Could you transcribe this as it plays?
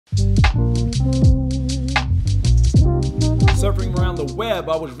surfing around the web,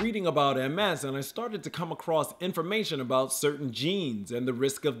 I was reading about MS and I started to come across information about certain genes and the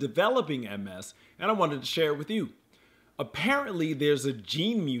risk of developing MS, and I wanted to share it with you. Apparently, there's a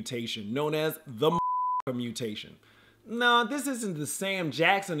gene mutation known as the mutation. Now, this isn't the Sam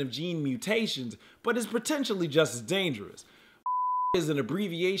Jackson of gene mutations, but it's potentially just as dangerous. Is an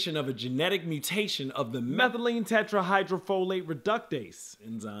abbreviation of a genetic mutation of the methylene tetrahydrofolate reductase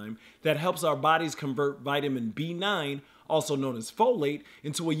enzyme that helps our bodies convert vitamin B9, also known as folate,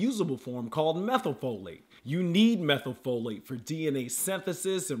 into a usable form called methylfolate. You need methylfolate for DNA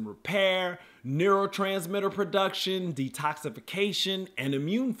synthesis and repair, neurotransmitter production, detoxification, and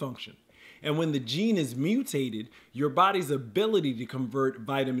immune function. And when the gene is mutated, your body's ability to convert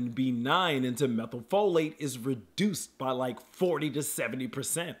vitamin B9 into methylfolate is reduced by like 40 to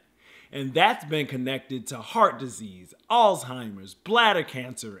 70%. And that's been connected to heart disease, Alzheimer's, bladder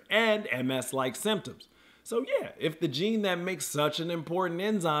cancer, and MS-like symptoms. So yeah, if the gene that makes such an important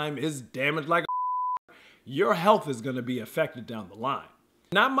enzyme is damaged like your health is going to be affected down the line.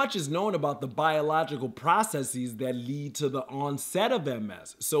 Not much is known about the biological processes that lead to the onset of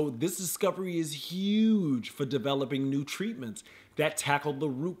MS, so this discovery is huge for developing new treatments that tackle the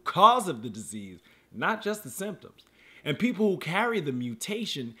root cause of the disease, not just the symptoms. And people who carry the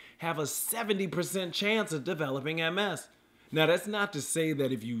mutation have a 70% chance of developing MS. Now, that's not to say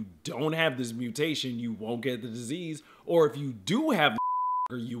that if you don't have this mutation, you won't get the disease, or if you do have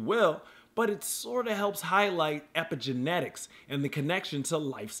the you will, but it sort of helps highlight epigenetics and the connection to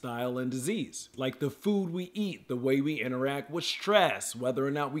lifestyle and disease. Like the food we eat, the way we interact with stress, whether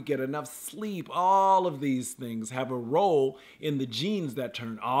or not we get enough sleep, all of these things have a role in the genes that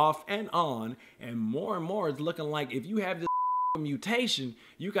turn off and on, and more it's looking like if you have this mutation,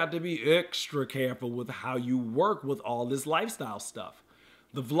 you got to be extra careful with how you work with all this lifestyle stuff.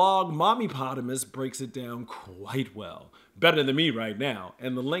 The vlog Mommypotamus breaks it down quite well. Better than me right now,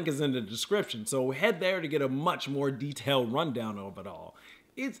 and the link is in the description, so head there to get a much more detailed rundown of it all.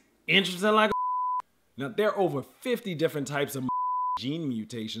 It's interesting like Now, there are over 50 different types of gene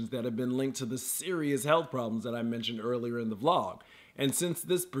mutations that have been linked to the serious health problems that I mentioned earlier in the vlog. And since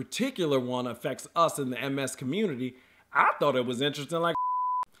this particular one affects us in the MS community, I thought it was interesting like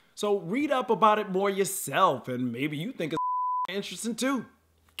So read up about it more yourself, and maybe you think it's interesting too.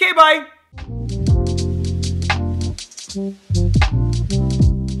 Okay, bye!